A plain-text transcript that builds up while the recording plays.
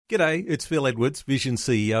G'day, it's Phil Edwards, Vision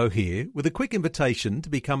CEO here, with a quick invitation to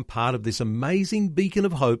become part of this amazing beacon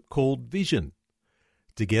of hope called Vision.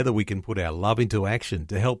 Together we can put our love into action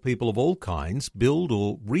to help people of all kinds build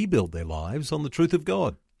or rebuild their lives on the truth of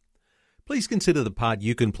God. Please consider the part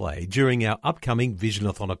you can play during our upcoming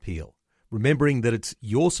Visionathon appeal, remembering that it's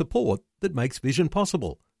your support that makes Vision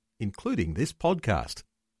possible, including this podcast.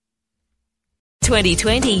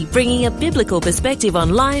 2020, bringing a biblical perspective on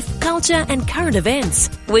life, culture and current events.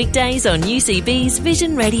 Weekdays on UCB's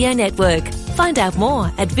Vision Radio Network. Find out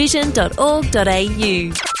more at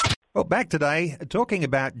vision.org.au. Well, back today talking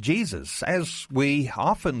about Jesus, as we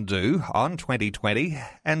often do on 2020,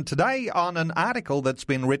 and today on an article that's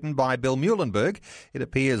been written by Bill Muehlenberg. It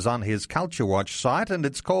appears on his Culture Watch site, and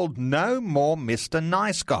it's called No More Mr.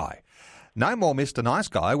 Nice Guy. No more Mr. Nice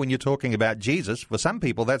Guy when you're talking about Jesus. For some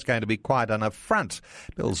people, that's going to be quite an affront.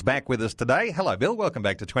 Bill's back with us today. Hello, Bill. Welcome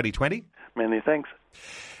back to 2020. Many thanks.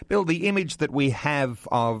 Bill, the image that we have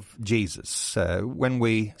of Jesus, when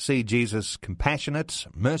we see Jesus compassionate,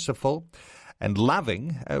 merciful and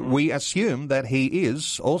loving, we assume that he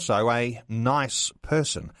is also a nice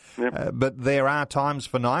person. Yep. But there are times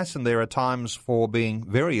for nice and there are times for being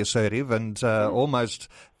very assertive and almost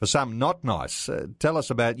for some not nice. Tell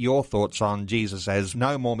us about your thoughts on Jesus as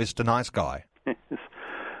no more Mr. Nice Guy.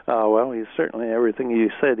 Well, he's certainly everything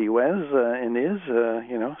you said he was and is,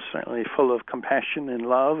 certainly full of compassion and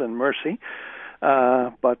love and mercy.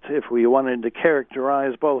 But if we wanted to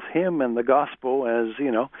characterize both him and the gospel as,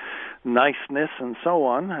 niceness and so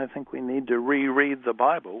on, I think we need to reread the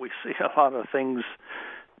Bible. We see a lot of things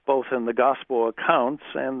both in the gospel accounts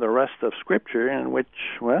and the rest of Scripture in which,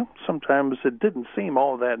 sometimes it didn't seem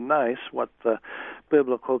all that nice what the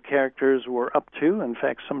biblical characters were up to. In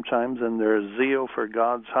fact, sometimes in their zeal for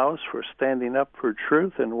God's house, for standing up for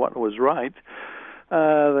truth and what was right,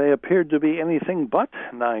 they appeared to be anything but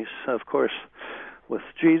nice. Of course, with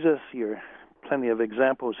Jesus, plenty of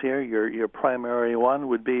examples here. Your primary one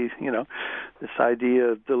would be, this idea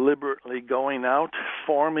of deliberately going out,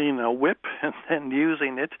 forming a whip, and then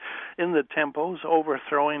using it in the temples,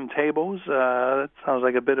 overthrowing tables. That sounds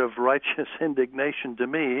like a bit of righteous indignation to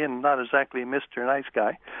me, and not exactly Mr. Nice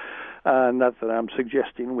Guy. Not that I'm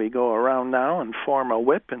suggesting we go around now and form a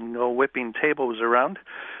whip and go whipping tables around.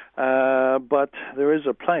 But there is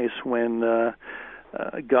a place when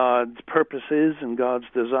God's purposes and God's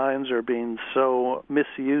designs are being so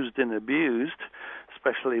misused and abused,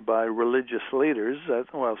 especially by religious leaders, that,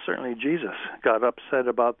 certainly Jesus got upset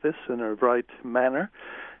about this in a right manner,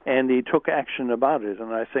 and he took action about it.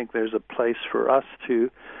 And I think there's a place for us to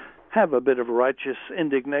have a bit of righteous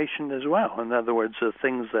indignation as well. In other words, the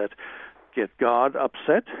things that get God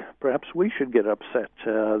upset, perhaps we should get upset.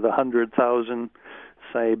 The 100,000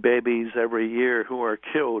 say babies every year who are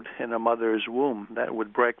killed in a mother's womb. That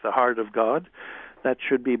would break the heart of God. That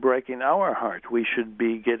should be breaking our heart. We should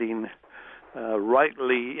be getting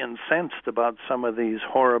rightly incensed about some of these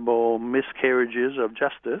horrible miscarriages of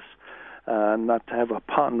justice, not to have a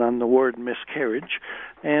pun on the word miscarriage.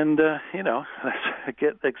 And, let's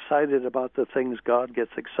get excited about the things God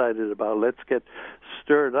gets excited about. Let's get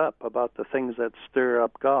stirred up about the things that stir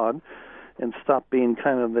up God, and stop being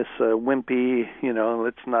kind of this wimpy,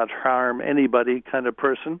 let's not harm anybody kind of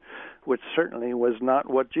person, which certainly was not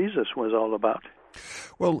what Jesus was all about.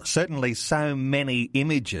 Well, certainly so many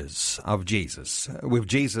images of Jesus. With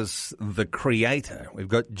Jesus, the Creator. We've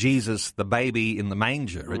got Jesus, the baby in the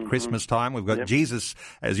manger at Christmas time. We've got Jesus,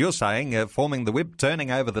 as you're saying, forming the whip,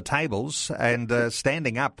 turning over the tables and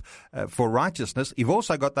standing up for righteousness. You've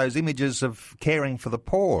also got those images of caring for the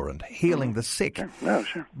poor and healing the sick. Sure. No,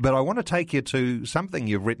 sure. But I want to take you to something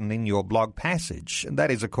you've written in your blog passage, and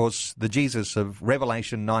that is, of course, the Jesus of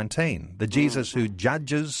Revelation 19, the Jesus who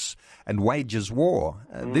judges and wages war.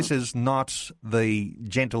 This is not the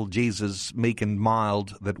gentle Jesus, meek and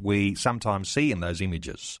mild, that we sometimes see in those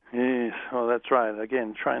images. Yes, well, that's right.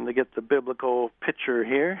 Again, trying to get the biblical picture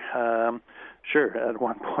here. Sure, at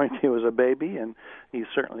one point he was a baby, and he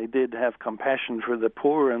certainly did have compassion for the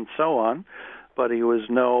poor and so on, but he was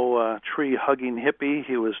no tree-hugging hippie.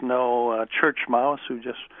 He was no church mouse who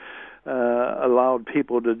just allowed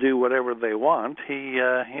people to do whatever they want. He,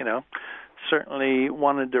 certainly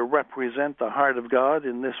wanted to represent the heart of God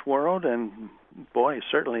in this world, and boy,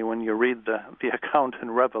 certainly when you read the account in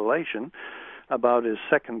Revelation about his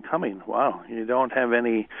second coming, wow, you don't have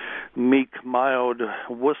any meek, mild,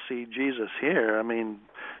 wussy Jesus here. I mean,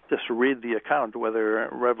 just read the account, whether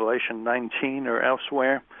Revelation 19 or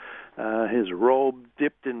elsewhere. his robe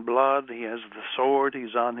dipped in blood. He has the sword.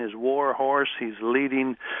 He's on his war horse. He's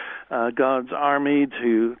leading God's army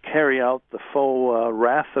to carry out the full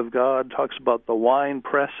wrath of God. Talks about the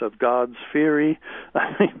winepress of God's fury.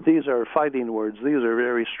 I mean, these are fighting words. These are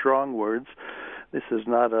very strong words. This is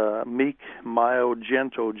not a meek, mild,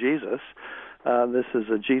 gentle Jesus. This is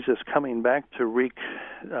a Jesus coming back to wreak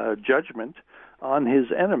judgment on his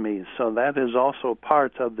enemies. So that is also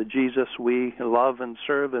part of the Jesus we love and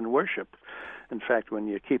serve and worship. In fact, when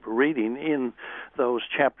you keep reading in those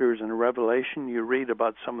chapters in Revelation, you read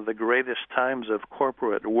about some of the greatest times of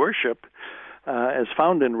corporate worship, as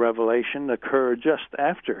found in Revelation, occur just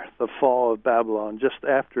after the fall of Babylon, just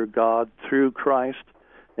after God, through Christ,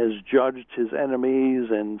 has judged his enemies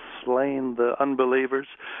and slain the unbelievers.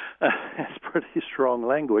 It's pretty strong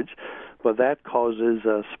language, but that causes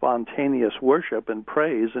spontaneous worship and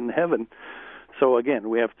praise in heaven. So again,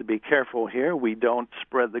 we have to be careful here. We don't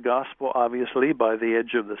spread the gospel, obviously, by the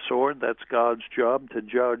edge of the sword. That's God's job to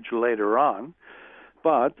judge later on.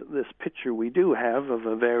 But this picture we do have of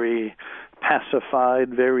a very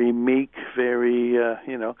pacified, very meek, very,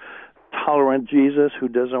 tolerant Jesus who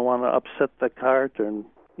doesn't want to upset the cart and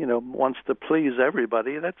wants to please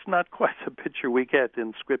everybody, that's not quite the picture we get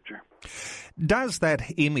in Scripture. Does that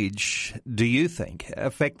image, do you think,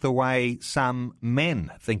 affect the way some men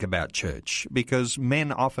think about church? Because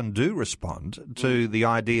men often do respond to the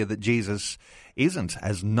idea that Jesus isn't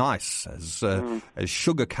as nice, as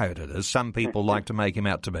sugar-coated as some people like to make him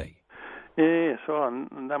out to be. Yeah, so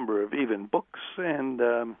a number of even books and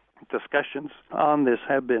discussions on this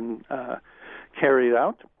have been carried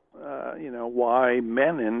out. Why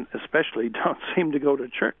men, and especially, don't seem to go to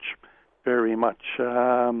church very much.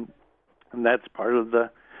 And that's part of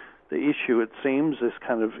the issue, it seems, this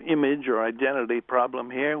kind of image or identity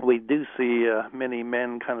problem here. We do see many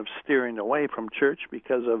men kind of steering away from church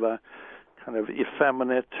because of a kind of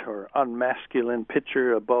effeminate or unmasculine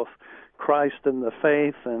picture of both Christ and the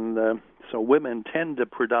faith. And so women tend to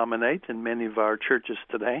predominate in many of our churches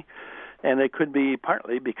today. And it could be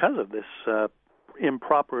partly because of this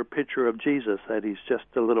improper picture of Jesus, that he's just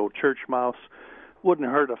a little church mouse, wouldn't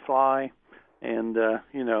hurt a fly, and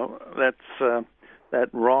that's that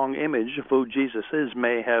wrong image of who Jesus is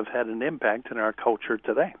may have had an impact in our culture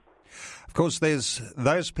today. Of course, there's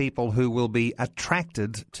those people who will be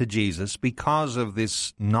attracted to Jesus because of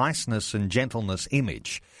this niceness and gentleness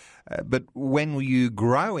image. But when you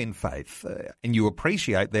grow in faith and you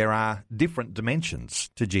appreciate there are different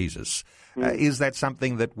dimensions to Jesus, is that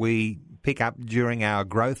something that we pick up during our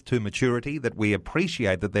growth to maturity, that we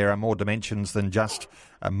appreciate that there are more dimensions than just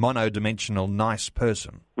a monodimensional nice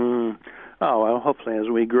person? Oh, well, hopefully as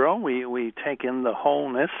we grow, we take in the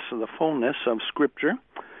wholeness, the fullness of Scripture,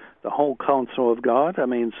 the whole counsel of God. I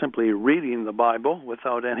mean, simply reading the Bible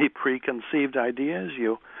without any preconceived ideas,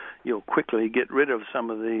 you'll quickly get rid of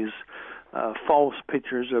some of these false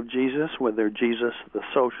pictures of Jesus, whether Jesus the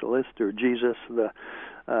socialist or Jesus the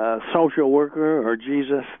social worker or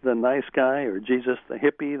Jesus the nice guy or Jesus the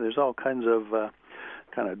hippie. There's all kinds of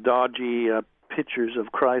kind of dodgy pictures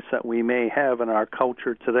of Christ that we may have in our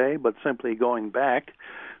culture today, but simply going back,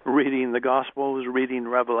 reading the Gospels, reading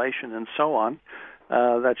Revelation, and so on,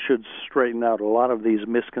 that should straighten out a lot of these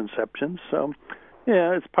misconceptions. So,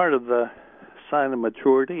 yeah, it's part of the sign of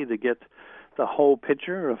maturity to get the whole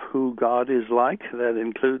picture of who God is like. That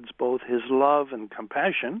includes both his love and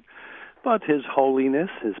compassion, but his holiness,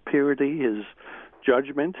 his purity, his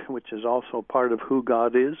judgment, which is also part of who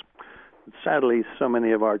God is. Sadly, so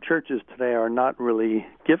many of our churches today are not really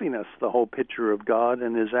giving us the whole picture of God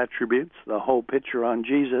and his attributes, the whole picture on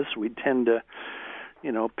Jesus. We tend to,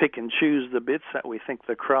 pick and choose the bits that we think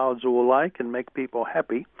the crowds will like and make people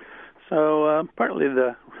happy. So partly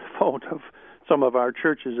the fault of some of our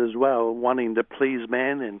churches as well, wanting to please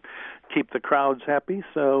man and keep the crowds happy.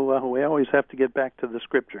 So we always have to get back to the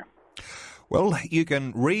Scripture. Well, you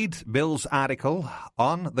can read Bill's article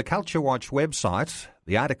on the Culture Watch website.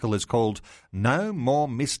 The article is called No More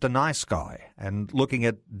Mr. Nice Guy, and looking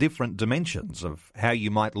at different dimensions of how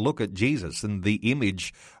you might look at Jesus and the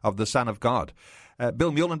image of the Son of God.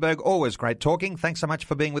 Bill Muhlenberg, always great talking. Thanks so much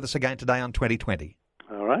for being with us again today on 2020.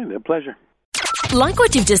 All right, a pleasure. Like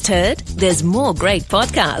what you've just heard? There's more great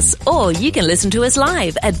podcasts, or you can listen to us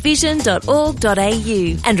live at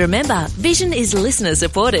vision.org.au. And remember, Vision is listener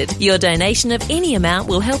supported. Your donation of any amount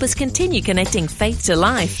will help us continue connecting faith to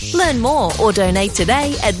life. Learn more or donate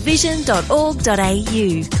today at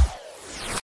vision.org.au.